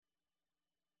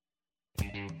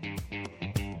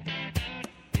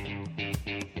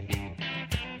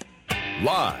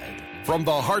Live from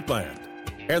the heartland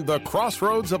and the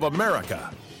crossroads of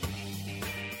America,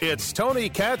 it's Tony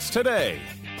Katz Today.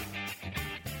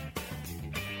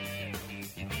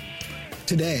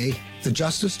 Today, the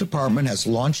Justice Department has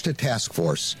launched a task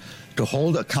force to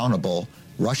hold accountable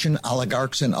Russian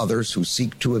oligarchs and others who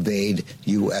seek to evade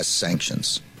U.S.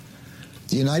 sanctions.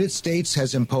 The United States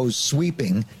has imposed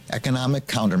sweeping economic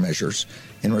countermeasures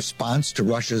in response to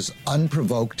Russia's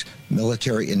unprovoked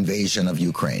military invasion of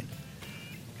Ukraine.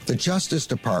 The Justice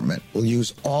Department will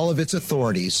use all of its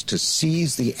authorities to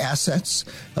seize the assets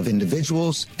of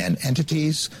individuals and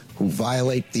entities who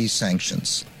violate these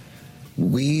sanctions.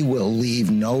 We will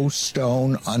leave no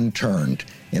stone unturned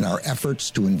in our efforts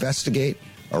to investigate,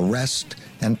 arrest,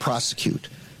 and prosecute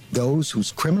those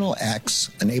whose criminal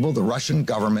acts enable the Russian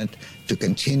government to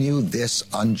continue this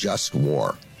unjust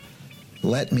war.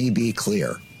 Let me be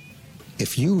clear.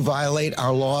 If you violate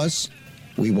our laws,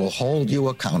 we will hold you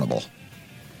accountable.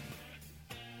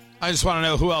 I just want to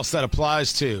know who else that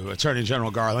applies to, Attorney General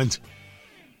Garland.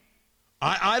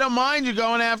 I don't mind you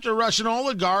going after Russian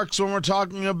oligarchs when we're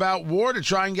talking about war to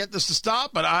try and get this to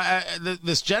stop, but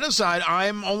this genocide,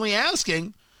 I'm only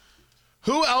asking,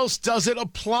 who else does it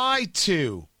apply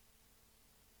to?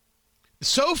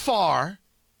 So far,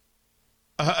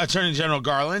 Attorney General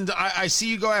Garland, I see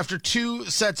you go after two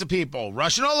sets of people,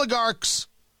 Russian oligarchs,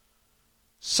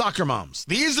 soccer moms.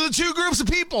 These are the two groups of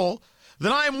people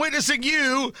that I am witnessing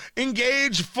you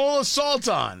engage full assault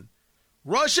on.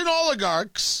 Russian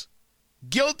oligarchs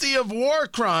guilty of war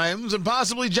crimes and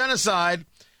possibly genocide,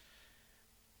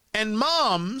 and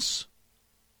moms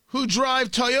who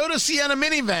drive Toyota Sienna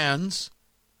minivans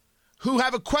who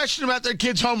have a question about their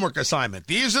kids' homework assignment.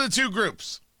 These are the two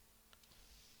groups.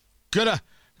 Good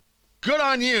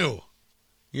on you.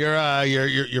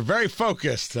 You're very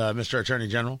focused, Mr. Attorney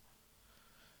General.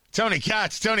 Tony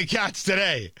Katz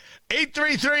Today.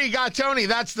 833-GOT-TONY.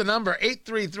 That's the number.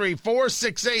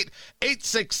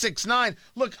 833-468-8669.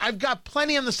 Look, I've got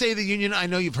plenty on the State of the Union. I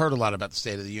know you've heard a lot about the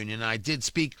State of the Union. I did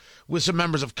speak with some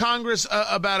members of Congress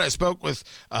about it. I spoke with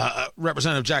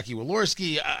Representative Jackie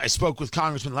Walorski. I spoke with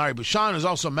Congressman Larry Bucshon, who's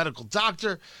also a medical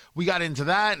doctor. We got into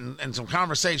that and some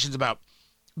conversations about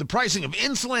the pricing of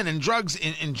insulin and drugs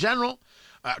in general.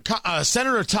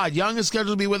 Senator Todd Young is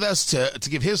scheduled to be with us to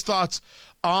give his thoughts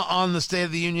on the State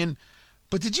of the Union.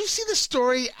 But did you see the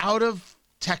story out of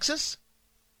Texas?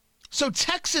 So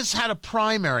Texas had a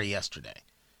primary yesterday.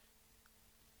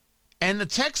 And the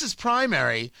Texas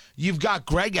primary, you've got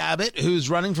Greg Abbott, who's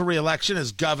running for re-election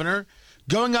as governor,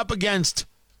 going up against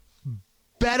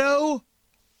Beto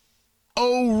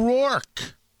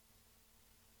O'Rourke.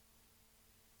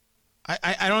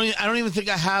 I don't even think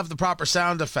I have the proper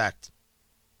sound effect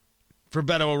for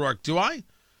Beto O'Rourke. Do I?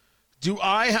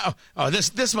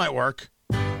 This might work.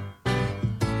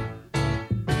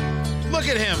 Look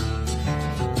at him.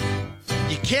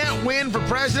 You can't win for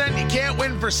president. You can't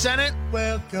win for Senate.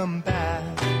 Welcome back.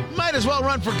 Might as well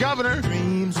run for governor.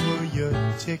 Dreams were your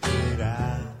ticket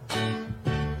out.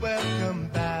 Welcome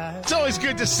back. It's always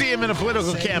good to see him in a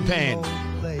political campaign.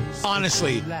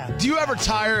 Honestly, do you ever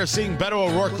tire of seeing Beto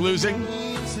O'Rourke losing?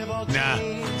 Nah.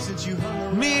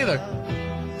 Me either.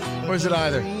 Or is it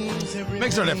either?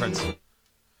 Makes no difference.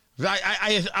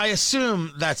 I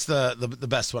assume that's the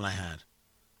best one I had.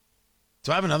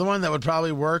 Do I have another one that would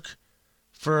probably work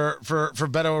for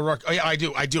Beto O'Rourke? Oh yeah, I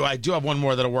do have one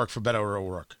more that'll work for Beto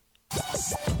O'Rourke.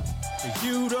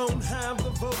 You don't have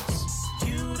the votes.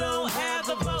 You don't have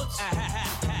the votes.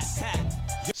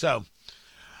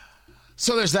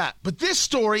 So there's that. But this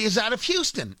story is out of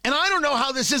Houston. And I don't know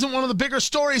how this isn't one of the bigger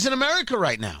stories in America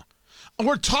right now.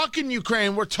 We're talking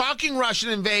Ukraine. We're talking Russian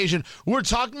invasion. We're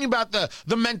talking about the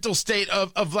mental state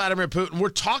of Vladimir Putin. We're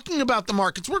talking about the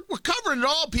markets. We're covering it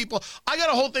all, people. I got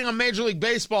a whole thing on Major League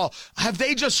Baseball. Have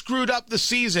they just screwed up the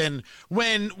season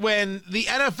when the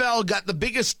NFL got the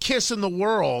biggest kiss in the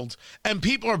world and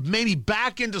people are maybe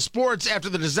back into sports after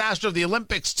the disaster of the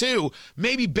Olympics too?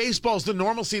 Maybe baseball's the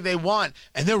normalcy they want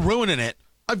and they're ruining it.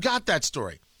 I've got that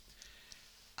story.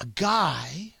 A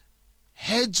guy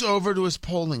heads over to his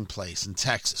polling place in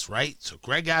Texas, right? So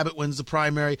Greg Abbott wins the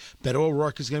primary. Beto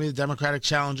O'Rourke is going to be the Democratic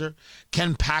challenger.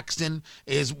 Ken Paxton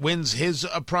wins his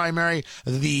primary.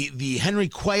 The Henry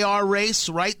Cuellar race,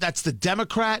 right? That's the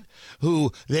Democrat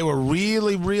who they were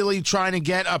really, really trying to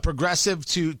get a progressive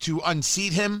to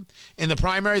unseat him in the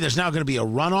primary. There's now going to be a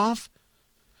runoff.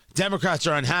 Democrats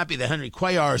are unhappy that Henry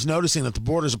Cuellar is noticing that the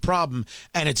border's a problem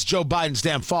and it's Joe Biden's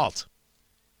damn fault.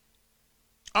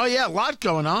 Oh, yeah, a lot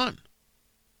going on.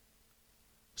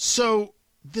 So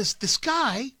this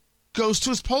guy goes to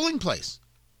his polling place.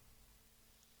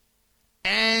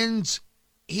 And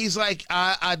he's like,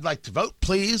 I'd like to vote,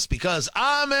 please, because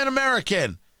I'm an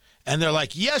American. And they're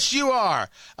like, yes, you are.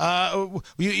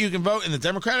 You can vote in the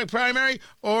Democratic primary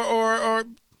or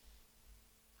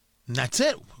and that's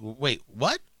it. Wait,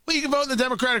 what? Well, you can vote in the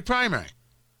Democratic primary,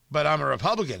 but I'm a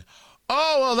Republican.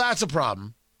 Oh, well, that's a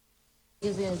problem.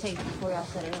 It's going to take before y'all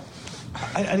set it up.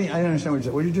 I didn't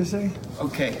understand what did you just say?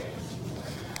 Okay.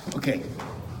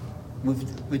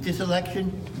 With this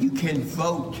election, you can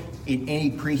vote in any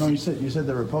precinct. No, you said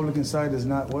the Republican side is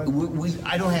not what?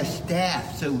 I don't have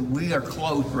staff, so we are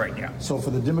closed right now. So for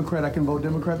the Democrat, I can vote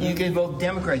Democrat then? You can vote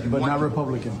Democrat. But not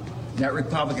Republican. Not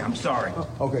Republican, I'm sorry. Oh,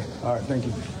 okay, all right, thank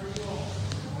you.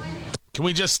 Can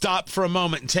we just stop for a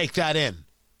moment and take that in?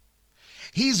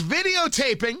 He's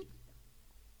videotaping.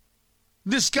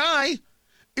 This guy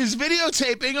is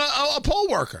videotaping a poll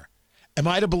worker. Am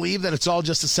I to believe that it's all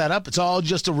just a setup? It's all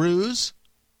just a ruse?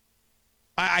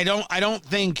 I don't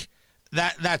think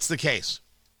that's the case.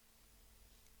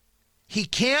 He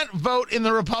can't vote in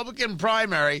the Republican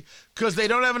primary because they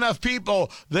don't have enough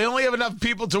people. They only have enough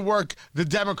people to work the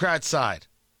Democrat side.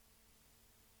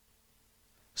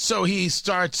 So he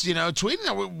starts, tweeting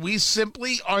that we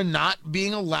simply are not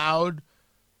being allowed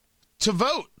to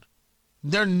vote.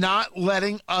 They're not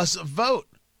letting us vote.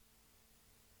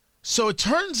 So it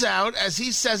turns out, as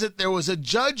he says it, there was a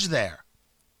judge there.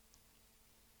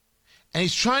 And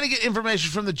he's trying to get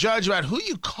information from the judge about who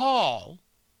you call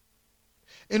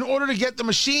in order to get the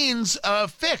machines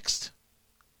fixed.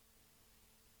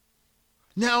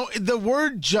 Now, the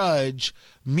word judge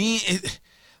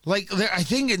I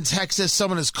think in Texas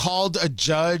someone is called a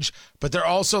judge, but they're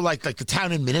also like the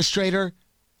town administrator.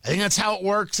 I think that's how it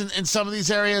works in some of these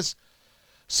areas.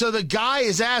 So the guy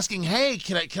is asking, hey,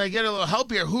 can I get a little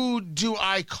help here? Who do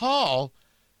I call?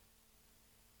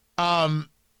 And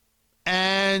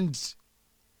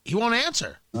he won't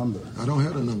answer. Number. I don't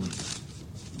have the number.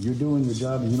 You're doing your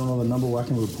job and you don't know the number where I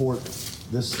can report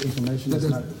this information? This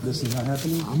is not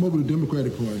happening? I'm over the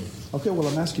Democratic Party. Okay, well,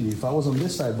 I'm asking you, if I was on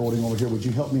this side voting over here, would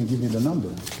you help me and give me the number?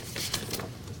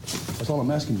 That's all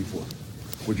I'm asking you for.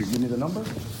 Would you give me the number?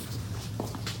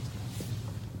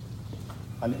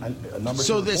 A number.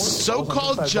 So this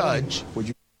so-called judge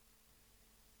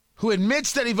who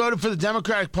admits that he voted for the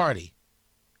Democratic Party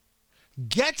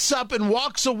gets up and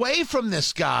walks away from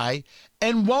this guy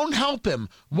and won't help him,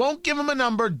 won't give him a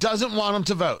number, doesn't want him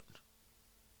to vote.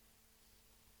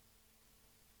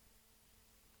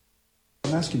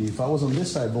 I'm asking you, if I was on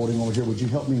this side voting over here, would you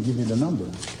help me and give me the number?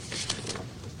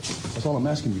 That's all I'm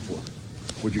asking you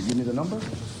for. Would you give me the number?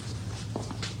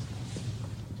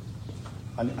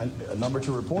 A number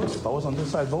to report? If I was on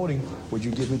this side voting, would you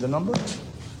give me the number?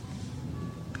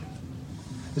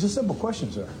 It's a simple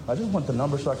question, sir. I just want the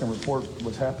number so I can report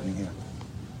what's happening here.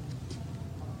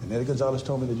 And Eddie Gonzalez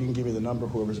told me that you can give me the number,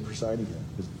 whoever's presiding here.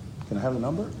 Can I have the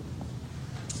number?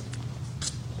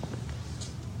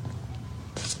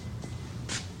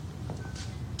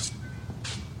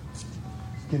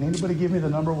 Can anybody give me the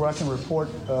number where I can report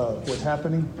what's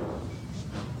happening?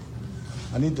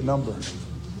 I need the number.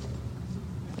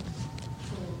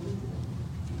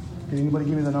 Can anybody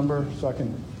give me the number so I can...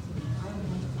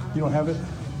 You don't have it?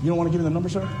 You don't want to give me the number,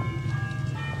 sir?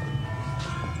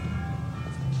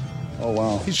 Oh,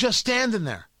 wow. He's just standing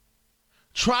there.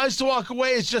 Tries to walk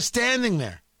away, is just standing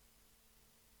there.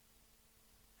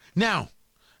 Now,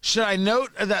 should I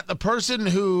note that the person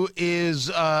who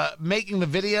is making the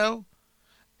video,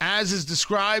 as is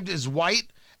described, is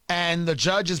white and the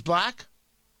judge is black?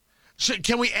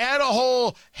 Can we add a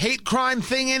whole hate crime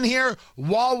thing in here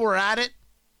while we're at it?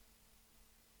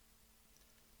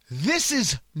 This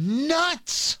is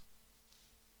nuts.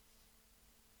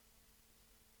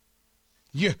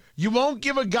 You won't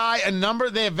give a guy a number.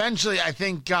 They eventually, I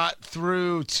think, got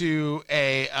through to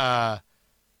the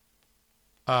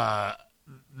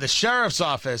sheriff's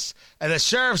office, and the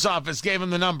sheriff's office gave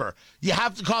him the number. You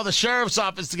have to call the sheriff's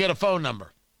office to get a phone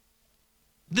number.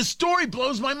 This story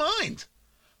blows my mind.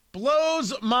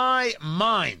 Blows my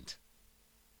mind.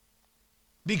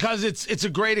 Because it's a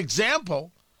great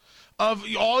example of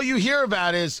all you hear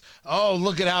about is, oh,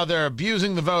 look at how they're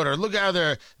abusing the vote, or look at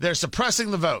how they're suppressing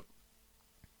the vote.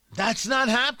 That's not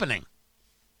happening.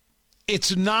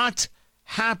 It's not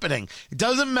happening. It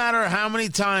doesn't matter how many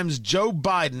times Joe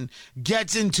Biden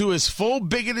gets into his full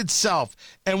bigoted self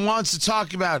and wants to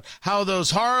talk about how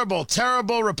those horrible,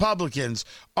 terrible Republicans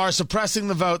are suppressing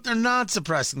the vote. They're not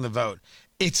suppressing the vote.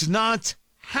 It's not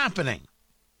happening.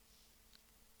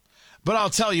 But I'll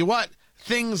tell you what,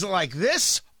 things like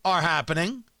this are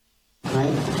happening.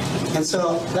 Right? And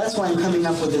so that's why I'm coming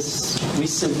up with this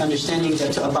recent understanding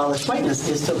that to abolish whiteness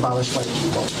is to abolish white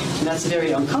people. And that's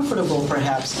very uncomfortable,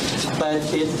 perhaps, but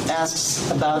it asks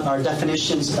about our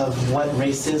definitions of what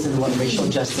race is and what racial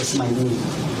justice might mean.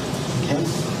 Okay?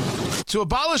 To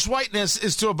abolish whiteness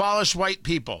is to abolish white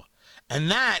people.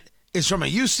 And that is from a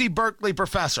UC Berkeley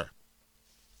professor.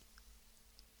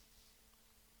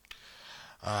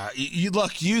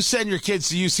 You send your kids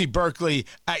to UC Berkeley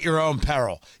at your own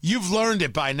peril. You've learned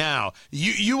it by now.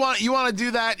 You want to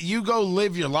do that? You go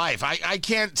live your life. I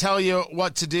can't tell you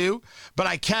what to do, but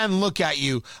I can look at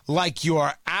you like you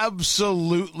are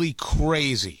absolutely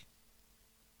crazy.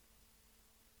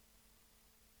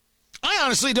 I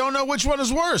honestly don't know which one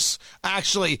is worse.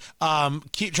 Actually, trying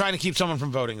to keep someone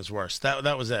from voting is worse.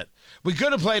 That was it. We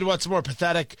could have played what's more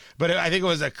pathetic, but I think it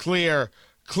was a clear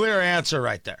answer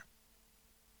right there.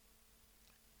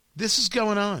 This is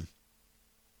going on.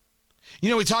 You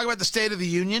know, we talk about the State of the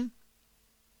Union,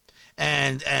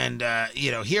 and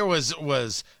here was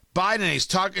Biden. He's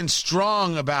talking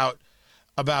strong about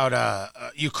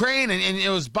Ukraine, and it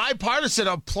was bipartisan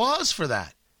applause for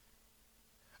that.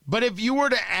 But if you were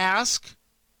to ask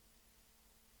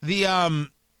the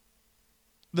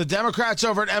Democrats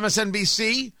over at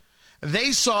MSNBC,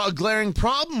 they saw a glaring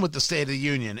problem with the State of the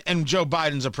Union and Joe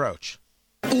Biden's approach.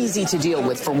 Easy to deal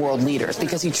with for world leaders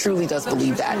because he truly does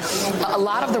believe that. A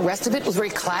lot of the rest of it was very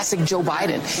classic Joe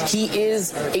Biden. He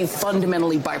is a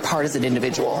fundamentally bipartisan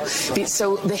individual.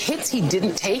 So the hits he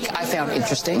didn't take, I found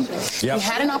interesting. Yep. He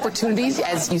had an opportunity,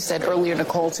 as you said earlier,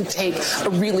 Nicole, to take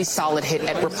a really solid hit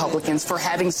at Republicans for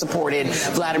having supported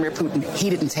Vladimir Putin.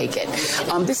 He didn't take it.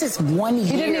 This is 1 year.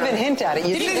 He didn't even hint at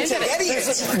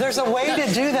it. There's a way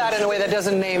to do that in a way that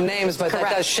doesn't name names, but that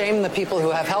does shame the people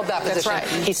who have held that position.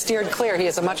 That's right. He steered clear.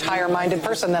 He is a much higher-minded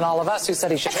person than all of us who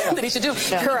said he should do. That he should do.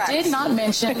 Yeah. Correct. He did not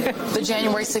mention the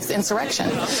January 6th insurrection.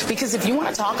 Because if you want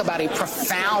to talk about a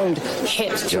profound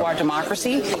hit to our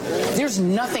democracy, there's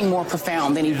nothing more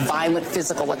profound than a violent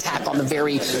physical attack on the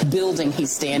very building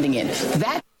he's standing in.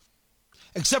 That,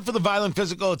 except for the violent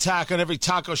physical attack on every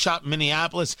taco shop in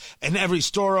Minneapolis and every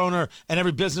store owner and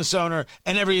every business owner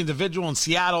and every individual in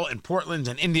Seattle and Portland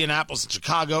and Indianapolis and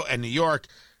Chicago and New York,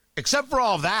 except for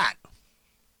all that,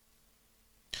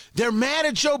 they're mad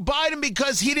at Joe Biden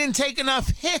because he didn't take enough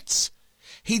hits.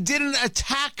 He didn't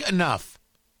attack enough.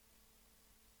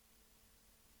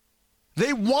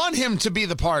 They want him to be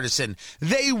the partisan.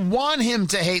 They want him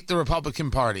to hate the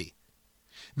Republican Party.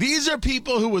 These are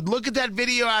people who would look at that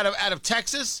video out of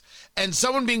Texas and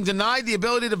someone being denied the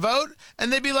ability to vote,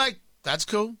 and they'd be like, "That's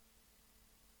cool.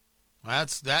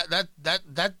 That's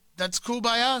cool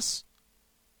by us.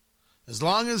 As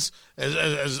long as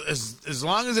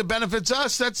it benefits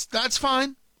us, that's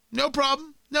fine. No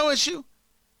problem. No issue."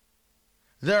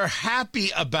 They're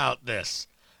happy about this.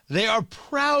 They are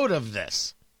proud of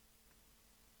this.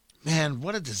 Man,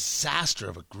 what a disaster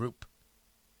of a group.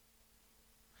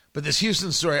 But this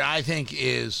Houston story, I think,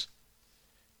 is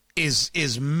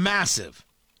massive.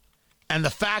 And the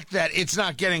fact that it's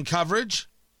not getting coverage,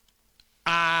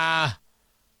 that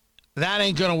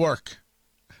ain't going to work.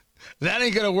 That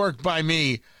ain't going to work by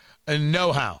me,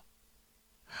 no how.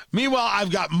 Meanwhile,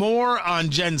 I've got more on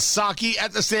Jen Psaki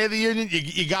at the State of the Union.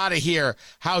 You got to hear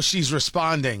how she's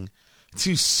responding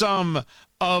to some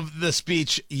of the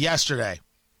speech yesterday.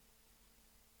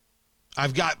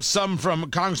 I've got some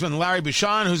from Congressman Larry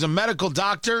Bucshon, who's a medical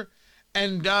doctor,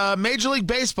 and Major League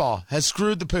Baseball has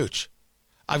screwed the pooch.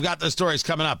 I've got those stories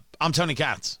coming up. I'm Tony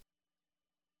Katz.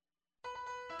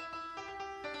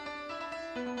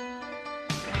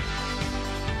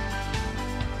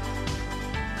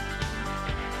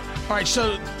 All right,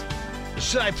 so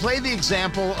should I play the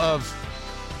example of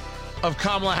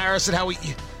Kamala Harris and how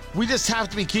we just have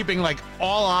to be keeping like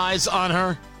all eyes on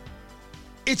her?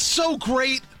 It's so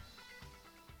great.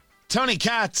 Tony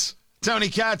Katz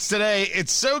today.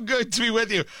 It's so good to be with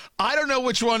you. I don't know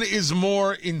which one is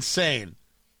more insane.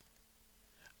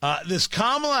 This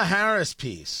Kamala Harris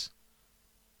piece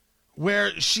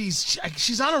where she's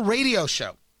on a radio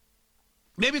show.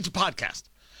 Maybe it's a podcast.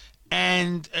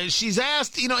 And she's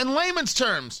asked, in layman's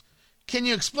terms, can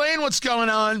you explain what's going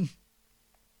on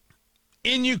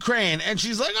in Ukraine? And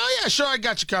she's like, oh, yeah, sure, I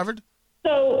got you covered.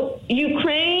 So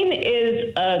Ukraine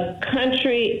is a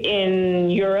country in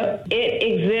Europe. It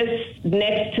exists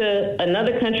next to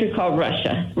another country called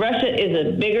Russia. Russia is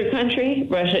a bigger country.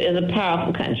 Russia is a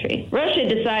powerful country. Russia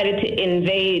decided to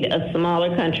invade a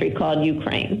smaller country called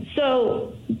Ukraine.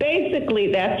 So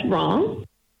basically, that's wrong.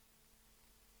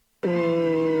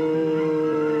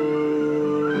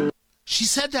 She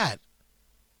said that.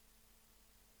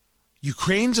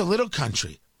 Ukraine's a little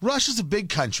country. Russia's a big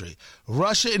country.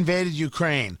 Russia invaded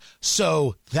Ukraine,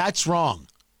 so that's wrong.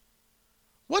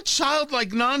 What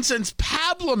childlike nonsense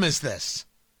pablum is this?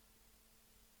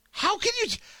 How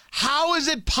is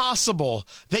it possible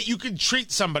that you could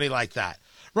treat somebody like that?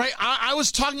 Right? I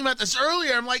was talking about this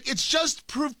earlier. I'm like, it's just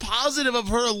proof positive of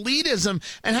her elitism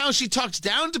and how she talks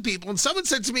down to people. And someone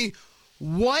said to me,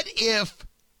 what if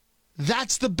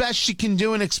that's the best she can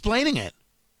do in explaining it?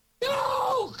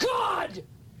 No, God!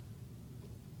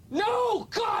 No,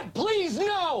 God, please,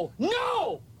 no!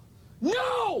 No!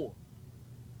 No!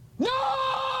 No!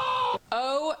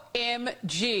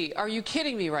 OMG. Are you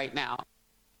kidding me right now?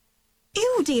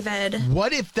 Ew, David.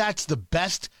 What if that's the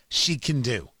best she can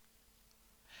do?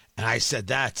 And I said,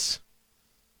 that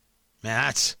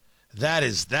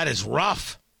is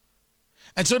rough.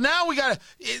 And so now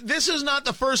this is not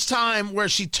the first time where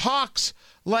she talks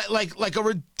like a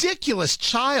ridiculous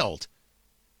child.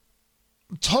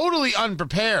 Totally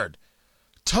unprepared.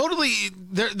 Totally,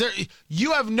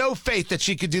 you have no faith that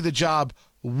she could do the job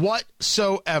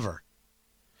whatsoever.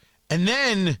 And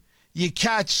then you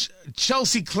catch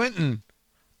Chelsea Clinton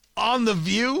on The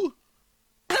View.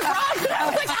 The Bronx. I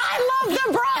was like, I love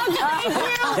the Bronx. Thank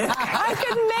you. I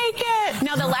could make it.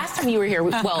 Now, the last time you were here,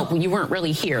 well, you weren't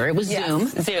really here. It was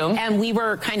Zoom. And we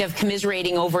were kind of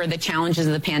commiserating over the challenges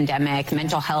of the pandemic,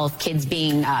 mental health, kids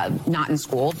being not in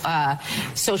school,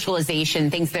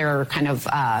 socialization, things that are kind of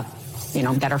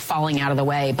that are falling out of the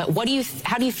way. But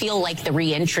how do you feel like the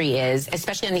reentry is,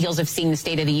 especially on the heels of seeing the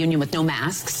State of the Union with no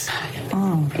masks?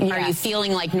 Are you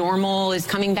feeling like normal is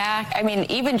coming back? I mean,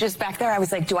 even just back there, I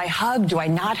was like, do I hug? Do I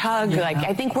not hug? Yeah. Like,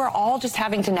 I think we're all just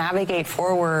having to navigate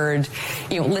forward,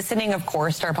 listening, of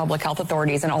course, to our public health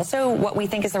authorities and also what we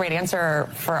think is the right answer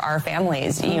for our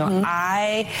families.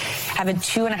 I have a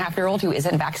 2.5-year-old who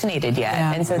isn't vaccinated yet.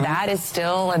 Yeah. And so that is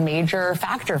still a major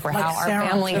factor for how our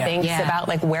family thinks about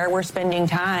like where we're spending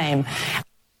time.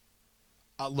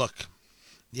 Look,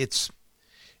 it's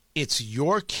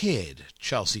your kid,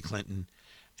 Chelsea Clinton,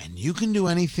 and you can do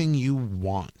anything you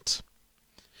want.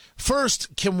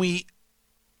 First, can we,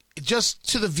 just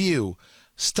to The View,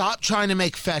 stop trying to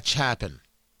make fetch happen?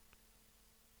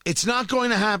 It's not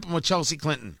going to happen with Chelsea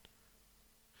Clinton.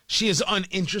 She is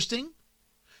uninteresting.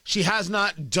 She has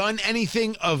not done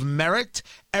anything of merit.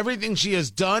 Everything she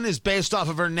has done is based off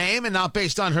of her name and not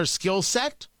based on her skill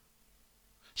set.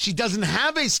 She doesn't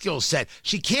have a skill set.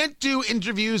 She can't do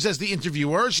interviews as the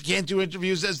interviewer. She can't do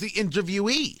interviews as the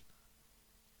interviewee.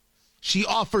 She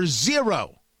offers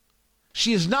zero.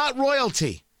 She is not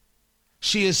royalty.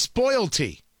 She is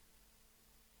spoilty.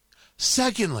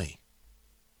 Secondly,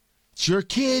 it's your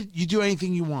kid. You do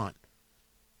anything you want.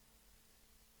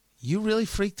 You really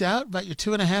freaked out about your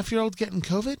 2.5-year-old getting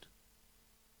COVID?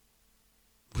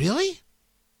 Really?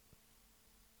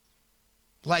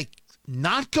 Like,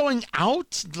 not going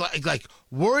out? Like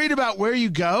worried about where you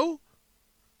go?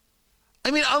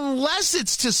 I mean, unless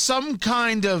it's to some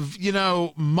kind of,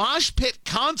 mosh pit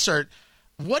concert,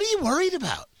 what are you worried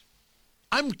about?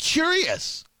 I'm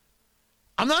curious.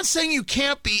 I'm not saying you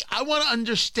can't be. I want to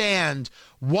understand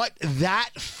what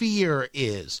that fear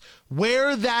is,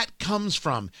 where that comes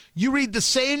from. You read the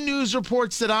same news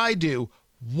reports that I do.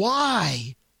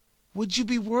 Why would you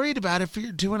be worried about it for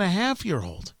your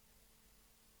 2.5-year-old?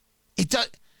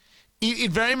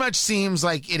 It very much seems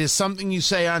like it is something you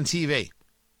say on TV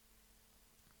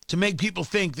to make people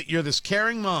think that you're this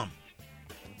caring mom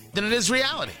than it is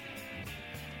reality.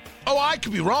 Oh, I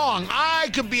could be wrong. I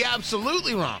could be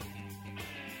absolutely wrong.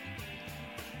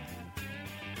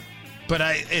 But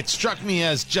it struck me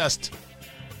as just,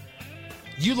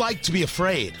 you like to be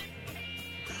afraid.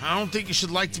 I don't think you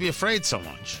should like to be afraid so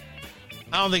much.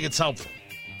 I don't think it's helpful.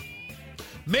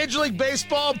 Major League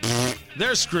Baseball,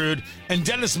 they're screwed. And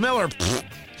Dennis Miller,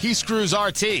 he screws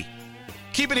RT.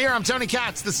 Keep it here. I'm Tony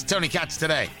Katz. This is Tony Katz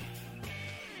Today.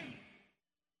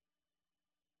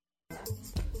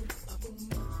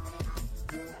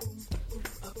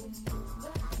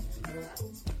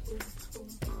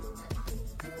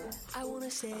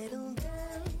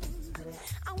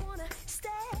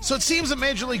 So it seems that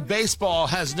Major League Baseball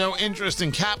has no interest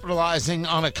in capitalizing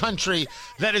on a country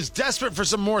that is desperate for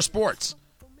some more sports.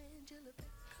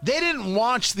 They didn't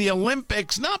watch the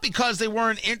Olympics, not because they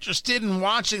weren't interested in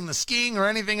watching the skiing or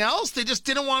anything else. They just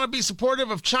didn't want to be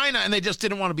supportive of China, and they just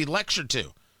didn't want to be lectured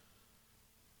to.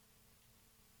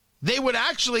 They would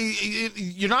actually,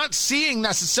 you're not seeing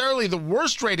necessarily the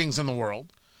worst ratings in the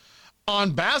world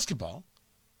on basketball.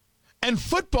 And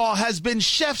football has been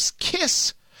chef's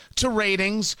kiss to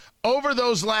ratings over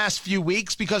those last few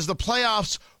weeks because the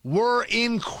playoffs were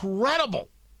incredible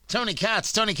Tony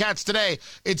Katz today.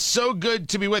 It's so good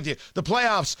to be with you. The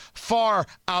playoffs far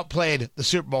outplayed the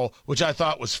Super Bowl, which I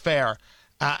thought was fair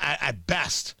at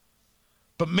best.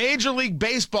 But Major League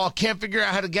Baseball can't figure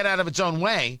out how to get out of its own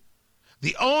way.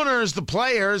 The owners, the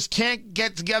players, can't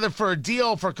get together for a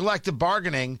deal for collective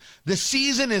bargaining. The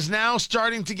season is now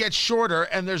starting to get shorter,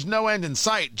 and there's no end in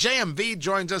sight. JMV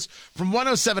joins us from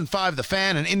 107.5 The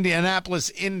Fan in Indianapolis,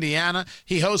 Indiana.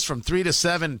 He hosts from 3 to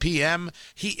 7 p.m.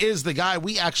 He is the guy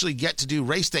we actually get to do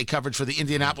race day coverage for the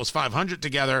Indianapolis 500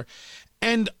 together.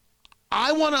 And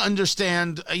I want to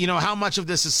understand, how much of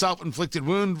this is self-inflicted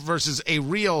wound versus a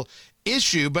real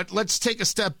issue, but let's take a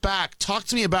step back. Talk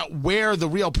to me about where the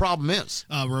real problem is.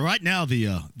 Right now,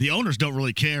 the owners don't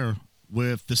really care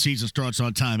if the season starts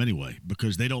on time anyway,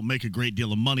 because they don't make a great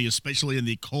deal of money, especially in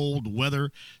the cold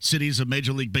weather cities of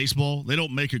Major League Baseball. They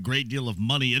don't make a great deal of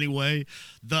money anyway.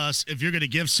 Thus, if you're going to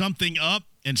give something up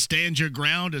and stand your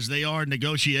ground as they are in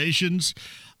negotiations,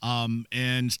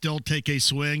 and still take a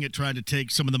swing at trying to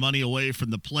take some of the money away from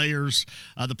the players.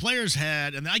 The players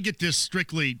had, and I get this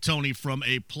strictly, Tony, from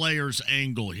a player's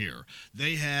angle here.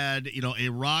 They had, a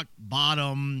rock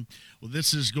bottom, well,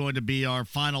 this is going to be our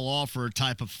final offer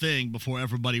type of thing before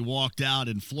everybody walked out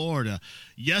in Florida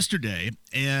yesterday.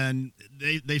 And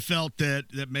they felt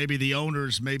that maybe the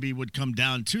owners maybe would come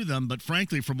down to them. But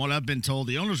frankly, from what I've been told,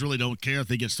 the owners really don't care if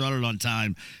they get started on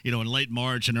time, in late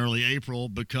March and early April,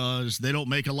 because they don't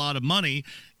make a lot of money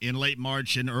in late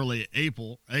March and early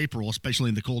April, especially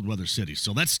in the cold weather cities.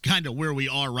 So that's kind of where we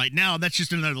are right now. That's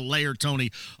just another layer,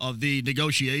 Tony, of the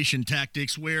negotiation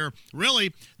tactics where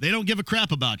really they don't give a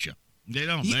crap about you. They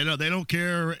don't. They don't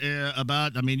care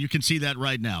about. I mean, you can see that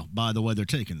right now by the way they're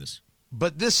taking this.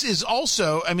 But this is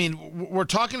also, we're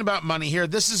talking about money here.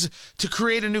 This is to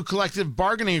create a new collective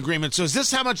bargaining agreement. So is this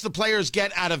how much the players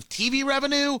get out of TV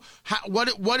revenue?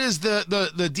 What is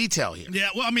the detail here? Yeah,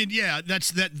 well,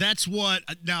 that's what.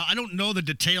 Now, I don't know the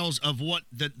details of what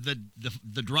the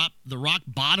rock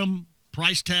bottom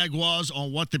price tag was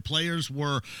on what the players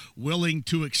were willing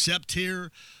to accept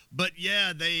here. But,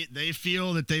 yeah, they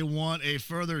feel that they want a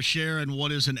further share in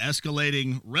what is an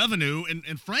escalating revenue.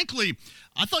 And frankly,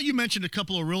 I thought you mentioned a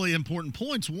couple of really important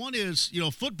points. One is,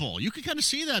 football. You can kind of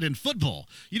see that in football.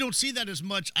 You don't see that as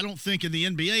much, I don't think, in the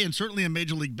NBA and certainly in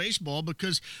Major League Baseball,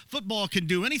 because football can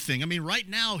do anything. Right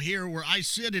now here where I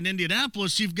sit in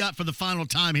Indianapolis, you've got, for the final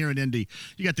time here in Indy,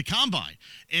 you got the Combine.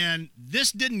 And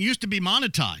this didn't used to be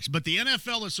monetized, but the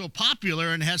NFL is so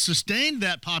popular and has sustained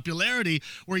that popularity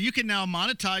where you can now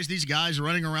monetize these guys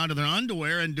running around in their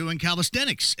underwear and doing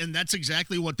calisthenics. And that's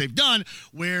exactly what they've done,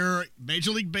 where Major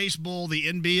League Baseball, the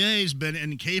NBA, has been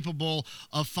incapable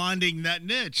of finding that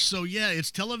niche. So, yeah,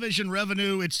 it's television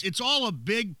revenue. It's all a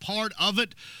big part of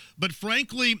it. But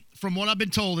frankly, from what I've been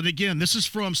told, and again, this is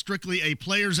from strictly a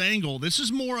player's angle, this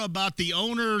is more about the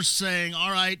owners saying,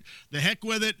 all right, the heck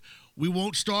with it. We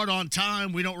won't start on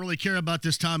time. We don't really care about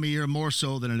this time of year more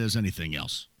so than it is anything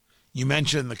else. You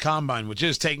mentioned the Combine, which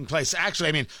is taking place,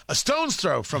 actually, a stone's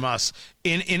throw from us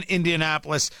in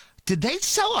Indianapolis. Did they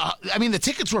sell the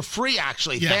tickets were free,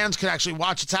 actually. Yeah. Fans could actually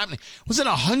watch what's happening. Was it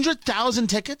 100,000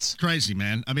 tickets? Crazy,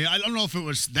 man. I don't know if it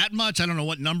was that much. I don't know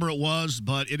what number it was,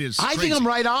 but it is crazy. I think I'm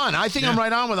right on. I'm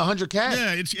right on with 100K.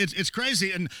 Yeah, it's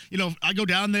crazy. And, I go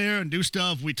down there and do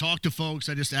stuff. We talk to folks.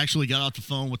 I just actually got off the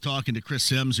phone with talking to Chris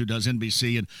Sims, who does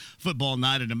NBC and Football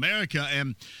Night in America.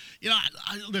 And,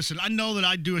 listen, I know that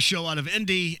I do a show out of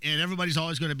Indy, and everybody's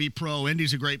always going to be pro.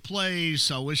 Indy's a great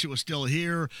place. I wish it was still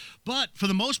here. But for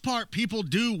the most part, people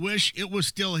do wish it was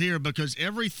still here because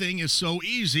everything is so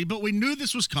easy. But we knew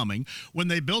this was coming when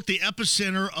they built the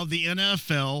epicenter of the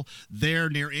NFL there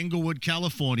near Inglewood,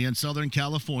 California, in Southern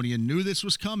California. Knew this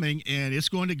was coming, and it's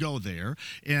going to go there.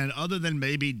 And other than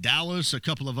maybe Dallas, a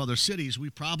couple of other cities, we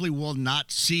probably will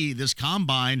not see this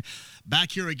Combine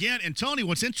back here again. And, Tony,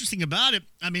 what's interesting about it,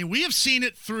 we have seen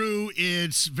it through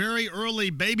its very early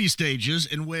baby stages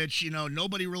in which,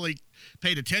 nobody really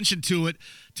paid attention to it,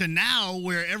 to now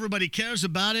where everybody cares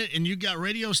about it and you got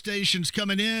radio stations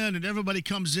coming in and everybody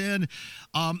comes in.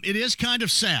 It is kind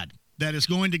of sad that is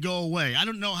going to go away. I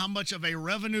don't know how much of a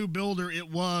revenue builder it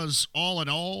was all in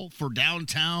all for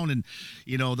downtown and,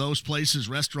 those places,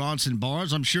 restaurants and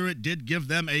bars. I'm sure it did give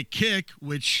them a kick,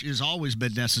 which has always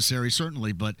been necessary,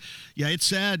 certainly. But, yeah, it's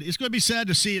sad. It's going to be sad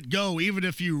to see it go, even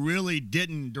if you really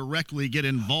didn't directly get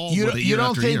involved with it. You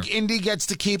don't think Indy gets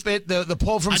to keep it? The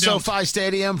pull from SoFi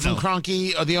Stadium from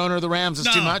Kroenke, or the owner of the Rams, is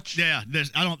too much? Yeah,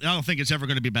 I don't think it's ever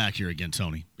going to be back here again,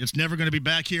 Tony. It's never going to be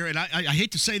back here. And I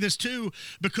hate to say this, too,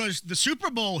 because the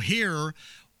Super Bowl here,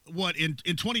 in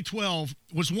 2012,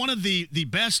 was one of the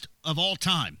best of all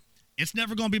time. it's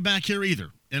never going to be back here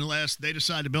either unless they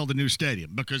decide to build a new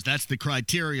stadium, because that's the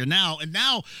criteria now. And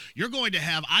now you're going to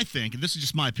have, I think, and this is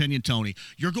just my opinion, Tony,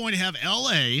 you're going to have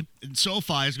L.A. and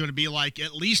SoFi is going to be like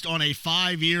at least on a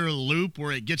 5-year loop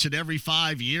where it gets it every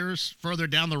 5 years further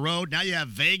down the road. Now you have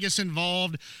Vegas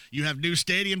involved. You have new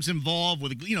stadiums involved.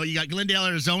 With, you got Glendale,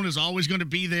 Arizona is always going to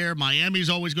be there. Miami's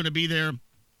always going to be there.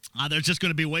 There's just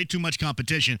going to be way too much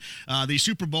competition. The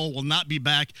Super Bowl will not be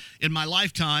back in my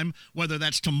lifetime, whether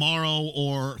that's tomorrow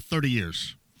or 30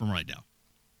 years from right now.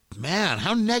 Man,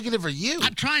 how negative are you?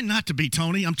 I'm trying not to be,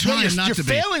 Tony. I'm trying not to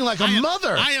be. You're failing like a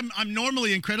mother. I'm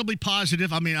normally incredibly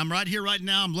positive. I mean, I'm right here right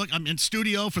now. I'm in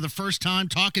studio for the first time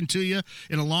talking to you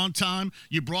in a long time.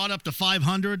 You brought up the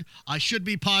 500. I should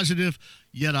be positive,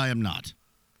 yet I am not.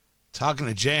 Talking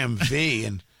to JMV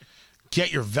and get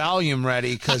your volume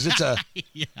ready, because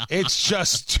it's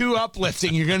just too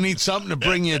uplifting. You're going to need something to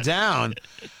bring you down.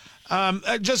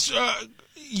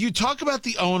 You talk about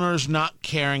the owners not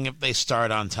caring if they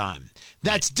start on time.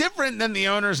 That's different than the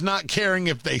owners not caring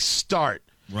if they start.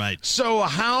 Right. So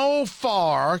how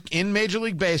far in Major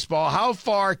League Baseball, how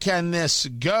far can this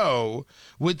go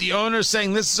with the owners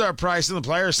saying this is our price and the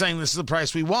players saying this is the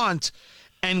price we want?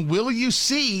 And will you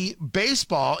see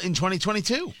baseball in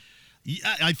 2022?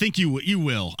 I think you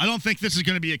will. I don't think this is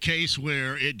going to be a case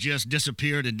where it just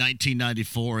disappeared in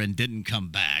 1994 and didn't come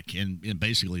back. And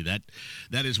basically that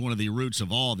is one of the roots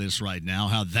of all this right now,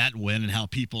 how that went and how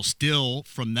people still,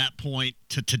 from that point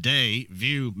to today,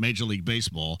 view Major League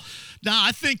Baseball. Now,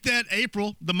 I think that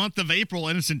the month of April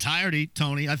in its entirety,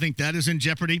 Tony, I think that is in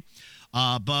jeopardy.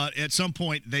 But at some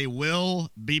point, they will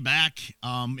be back.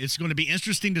 It's going to be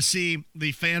interesting to see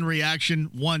the fan reaction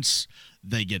once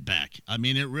they get back. I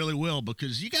mean, it really will,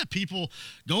 because you got people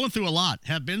going through a lot,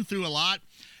 have been through a lot,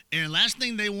 and last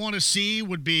thing they want to see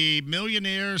would be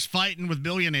millionaires fighting with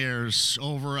billionaires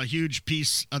over a huge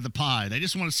piece of the pie. They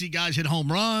just want to see guys hit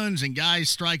home runs and guys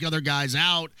strike other guys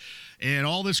out, and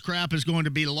all this crap is going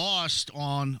to be lost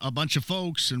on a bunch of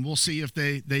folks, and we'll see if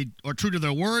they are true to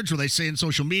their words, or they say in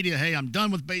social media, hey, I'm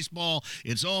done with baseball,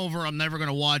 it's over, I'm never going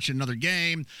to watch another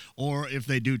game, or if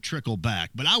they do trickle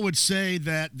back. But I would say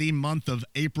that the month of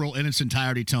April in its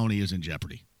entirety, Tony, is in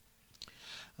jeopardy.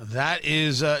 That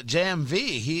is JMV.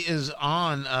 He is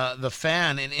on The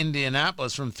Fan in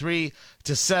Indianapolis from 3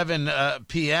 to 7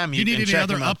 p.m. You need any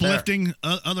other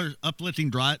uplifting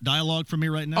dialogue from me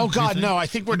right now? Oh, God, no. I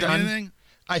think we're done. Anything?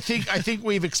 I think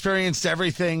we've experienced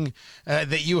everything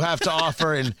that you have to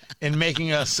offer in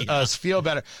making us feel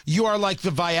better. You are like the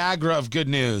Viagra of good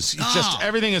news. It's just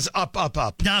everything is up, up,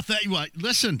 up. Now,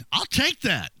 listen, I'll take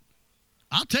that.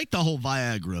 I'll take the whole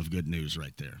Viagra of good news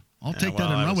right there. I'll take that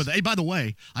and run with it. Hey, by the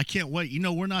way, I can't wait.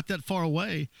 We're not that far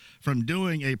away from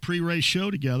doing a pre-race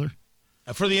show together.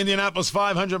 For the Indianapolis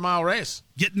 500-mile race.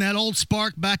 Getting that old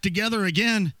spark back together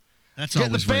again. That's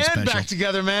always very special. Get the band back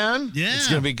together, man. Yeah. It's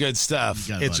going to be good stuff.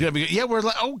 It's going to be good. Yeah, we're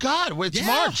like, oh, God, it's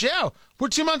March. Yeah, we're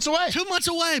 2 months away. 2 months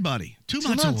away, buddy. 2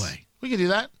 months away. We can do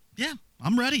that. Yeah,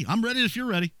 I'm ready. I'm ready if you're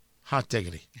ready. Hot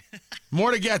diggity. More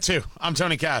to get to. I'm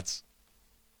Tony Katz.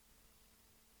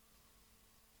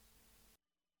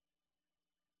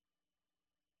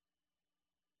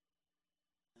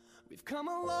 We've come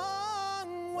a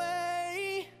long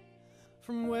way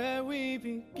from where we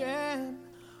began.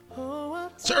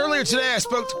 So earlier today, I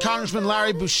spoke to Congressman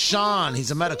Larry Bucshon.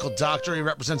 He's a medical doctor. He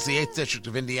represents the 8th District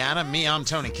of Indiana. I'm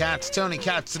Tony Katz. Tony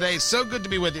Katz today. So good to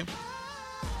be with you.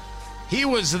 He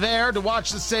was there to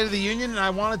watch the State of the Union, and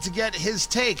I wanted to get his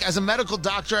take as a medical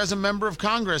doctor, as a member of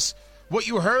Congress, what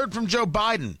you heard from Joe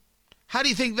Biden. How do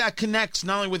you think that connects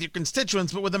not only with your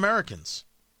constituents, but with Americans?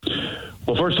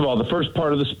 Well, first of all, the first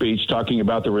part of the speech talking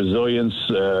about the resilience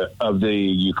of the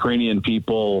Ukrainian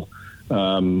people,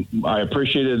 I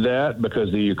appreciated that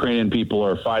because the Ukrainian people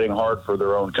are fighting hard for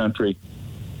their own country.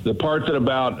 The part that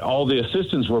about all the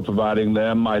assistance we're providing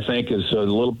them, I think, is a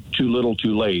little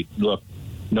too late. Look,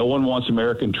 no one wants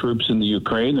American troops in the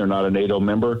Ukraine. They're not a NATO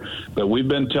member. But we've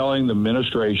been telling the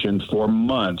administration for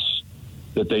months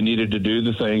that they needed to do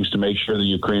the things to make sure the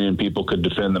Ukrainian people could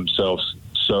defend themselves.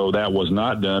 So that was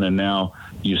not done, and now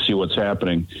you see what's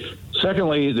happening.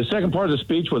 Secondly, the second part of the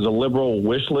speech was a liberal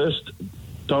wish list.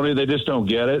 Tony, they just don't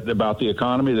get it about the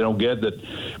economy. They don't get that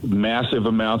massive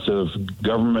amounts of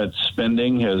government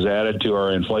spending has added to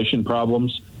our inflation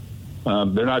problems.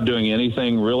 They're not doing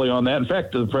anything really on that. In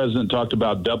fact, the president talked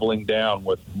about doubling down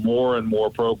with more and more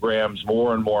programs,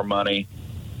 more and more money.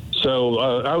 So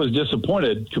I was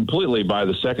disappointed completely by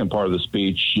the second part of the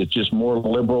speech. It's just more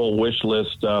liberal wish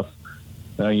list stuff.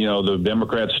 The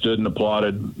Democrats stood and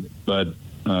applauded, but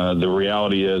the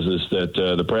reality is that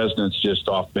the president's just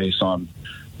off base on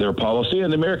their policy,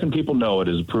 and the American people know it.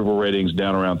 His approval ratings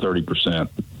down around 30%.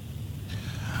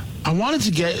 I wanted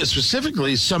to get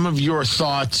specifically some of your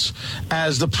thoughts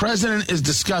as the president is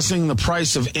discussing the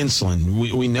price of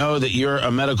insulin. We know that you're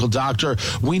a medical doctor.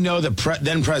 We know that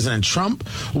then President Trump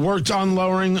worked on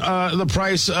lowering the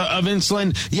price of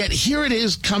insulin. Yet here it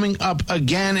is coming up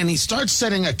again, and he starts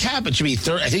setting a cap. It should be,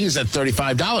 I think he said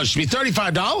 $35. It should be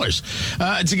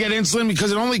 $35 to get insulin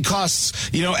because it only costs,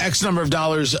 X number of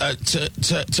dollars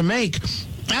to make.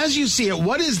 As you see it,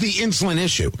 what is the insulin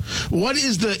issue? What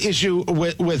is the issue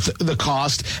with the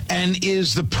cost? And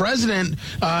is the president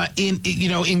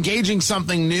engaging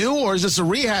something new, or is this a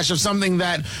rehash of something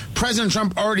that President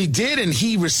Trump already did and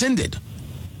he rescinded?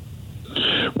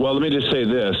 Well, let me just say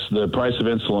this. The price of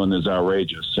insulin is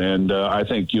outrageous, and I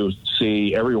think you'll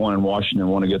see everyone in Washington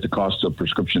want to get the cost of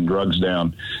prescription drugs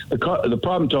down. The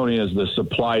problem, Tony, is the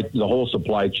whole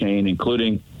supply chain,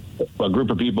 including a group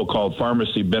of people called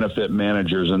pharmacy benefit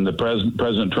managers, and the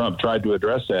President Trump tried to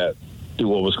address that through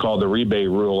what was called the rebate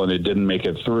rule, and it didn't make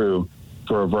it through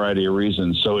for a variety of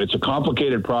reasons. So it's a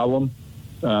complicated problem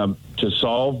to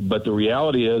solve, but the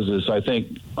reality is I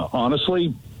think,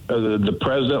 honestly, the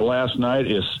president last night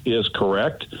is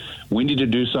correct. We need to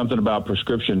do something about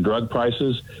prescription drug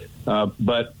prices,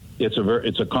 but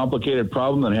it's a complicated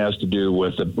problem that has to do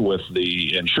with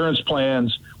the insurance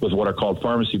plans, with what are called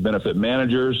pharmacy benefit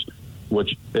managers,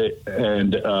 this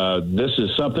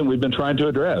is something we've been trying to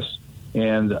address.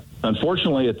 And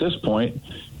unfortunately, at this point,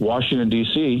 Washington,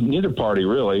 D.C., neither party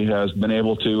really has been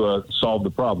able to solve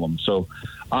the problem. So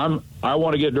I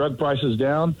want to get drug prices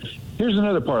down. Here's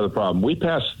another part of the problem. We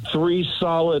passed 3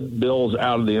 solid bills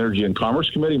out of the Energy and Commerce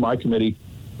Committee, my committee,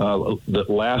 the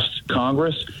last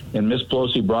Congress, and Ms.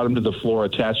 Pelosi brought them to the floor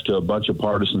attached to a bunch of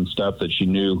partisan stuff that she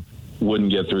knew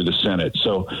wouldn't get through the Senate.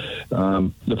 So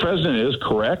the president is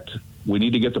correct. We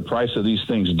need to get the price of these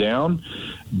things down,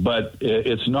 but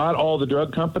it's not all the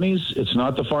drug companies. It's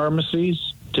not the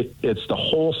pharmacies. It's the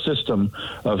whole system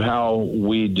of how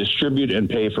we distribute and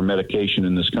pay for medication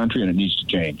in this country, and it needs to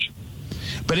change.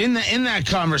 But in that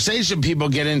conversation, people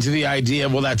get into the idea,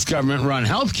 well, that's government-run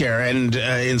health care. And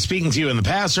in speaking to you in the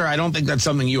past, sir, I don't think that's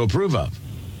something you approve of.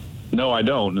 No, I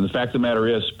don't. And the fact of the matter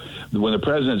is, when the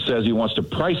president says he wants to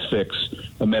price fix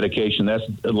a medication, that's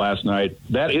last night,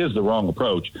 that is the wrong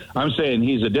approach. I'm saying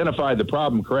he's identified the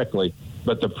problem correctly,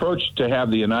 but the approach to have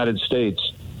the United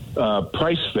States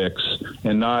price fix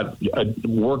and not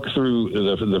work through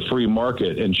the free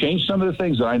market and change some of the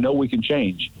things that I know we can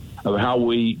change of how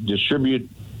we distribute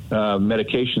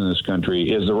medication in this country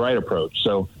is the right approach.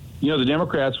 So, the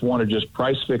Democrats want to just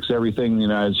price fix everything in the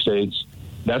United States.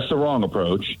 That's the wrong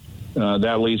approach.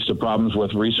 That leads to problems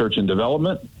with research and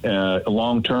development,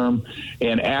 long-term,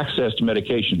 and access to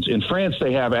medications. In France,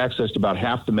 they have access to about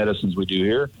half the medicines we do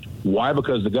here. Why?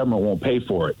 Because the government won't pay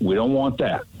for it. We don't want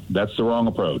that. That's the wrong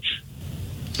approach.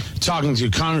 Talking to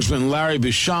Congressman Larry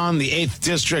Bucshon, the 8th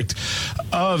District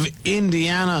of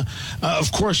Indiana.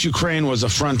 Of course, Ukraine was a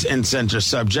front and center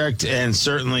subject, and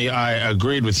certainly I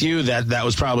agreed with you that that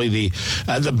was probably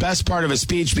the best part of his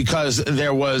speech, because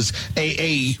there was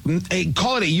a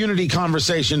call it a unity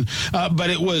conversation,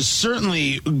 but it was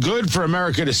certainly good for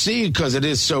America to see, because it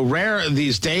is so rare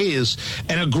these days,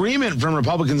 an agreement from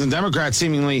Republicans and Democrats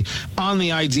seemingly on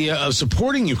the idea of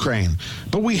supporting Ukraine.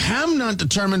 But we have not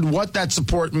determined what that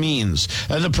support means.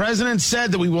 The president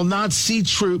said that we will not see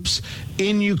troops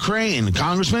in Ukraine.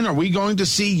 Congressman, are we going to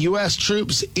see U.S.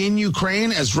 troops in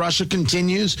Ukraine as Russia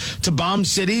continues to bomb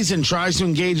cities and tries to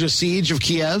engage a siege of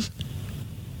Kiev?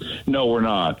 No, we're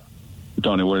not,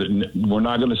 Tony. We're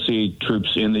not going to see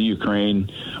troops in the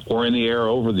Ukraine or in the air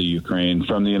over the Ukraine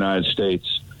from the United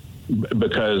States,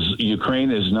 because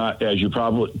Ukraine is not, as you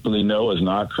probably know, is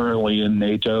not currently in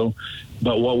NATO.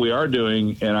 But what we are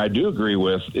doing, and I do agree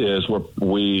with, is we're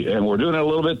doing it a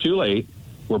little bit too late.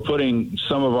 We're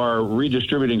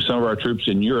redistributing some of our troops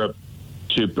in Europe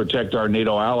to protect our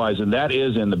NATO allies, and that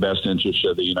is in the best interest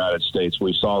of the United States.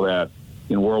 We saw that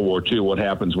in World War II, what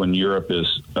happens when Europe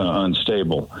is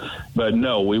unstable. But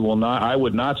no, we will not. I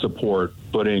would not support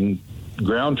putting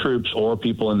ground troops or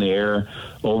people in the air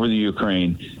over the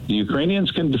Ukraine. The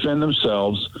Ukrainians can defend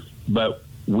themselves, but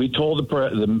we told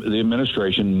the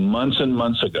administration months and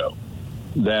months ago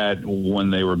that when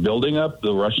they were building up,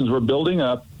 the Russians were building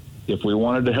up, if we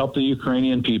wanted to help the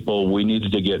Ukrainian people, we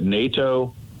needed to get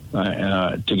NATO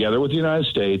together with the United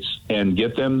States and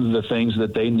get them the things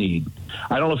that they need.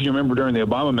 I don't know if you remember during the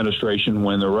Obama administration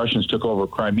when the Russians took over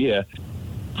Crimea,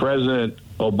 President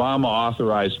Obama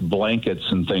authorized blankets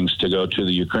and things to go to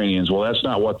the Ukrainians. Well, that's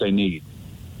not what they need.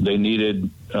 They needed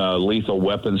lethal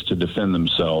weapons to defend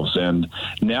themselves. And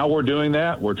now we're doing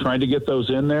that. We're trying to get those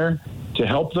in there to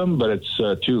help them, but it's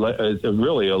too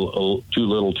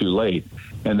little too late.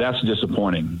 And that's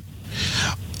disappointing.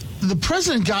 The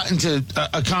president got into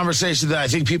a conversation that I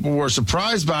think people were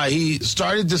surprised by. He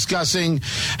started discussing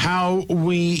how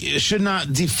we should not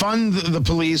defund the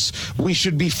police. We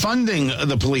should be funding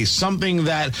the police, something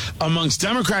that amongst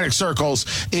Democratic circles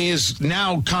is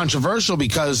now controversial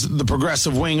because the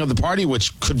progressive wing of the party,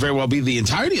 which could very well be the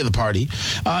entirety of the party,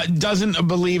 doesn't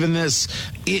believe in this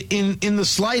in the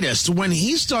slightest. When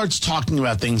he starts talking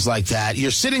about things like that,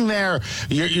 you're sitting there,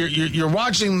 you're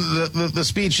watching the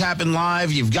speech happen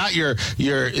live. You've got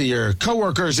your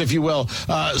coworkers, if you will,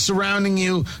 surrounding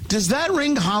you. Does that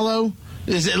ring hollow?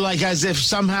 Is it like as if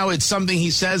somehow it's something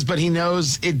he says, but he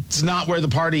knows it's not where the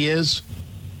party is?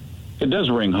 It does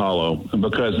ring hollow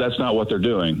because that's not what they're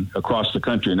doing across the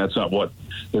country, and that's not what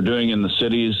they're doing in the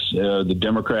cities, the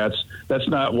Democrats. That's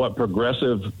not what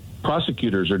progressive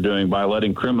prosecutors are doing by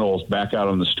letting criminals back out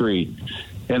on the street.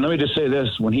 And let me just say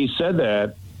this. When he said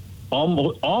that,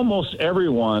 almost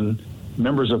everyone...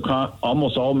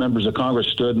 almost all members of Congress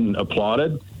stood and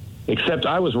applauded, except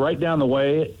I was right down the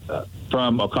way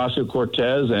from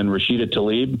Ocasio-Cortez and Rashida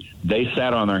Tlaib. They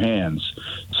sat on their hands.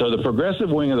 So the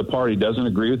progressive wing of the party doesn't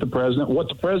agree with the president. What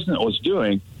the president was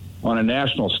doing on a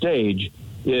national stage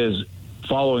is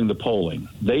following the polling.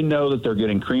 They know that they're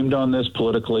getting creamed on this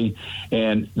politically,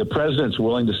 and the president's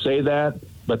willing to say that,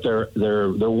 but they're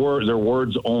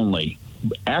words only.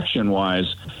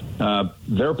 Action-wise,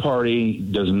 their party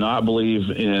does not believe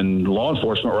in law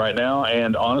enforcement right now,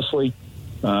 and honestly,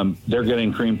 they're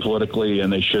getting creamed politically,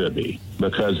 and they should be,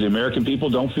 because the American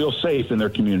people don't feel safe in their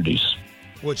communities.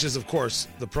 Which is, of course,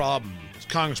 the problem.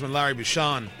 Congressman Larry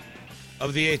Bucshon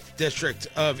of the 8th District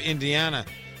of Indiana.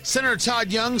 Senator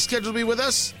Todd Young scheduled to be with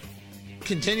us.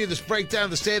 Continue this breakdown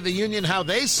of the State of the Union, how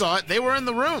they saw it. They were in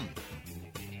the room.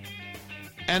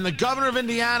 And the governor of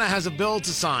Indiana has a bill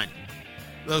to sign.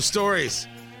 Those stories,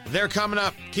 they're coming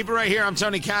up. Keep it right here. I'm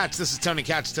Tony Katz. This is Tony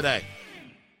Katz Today.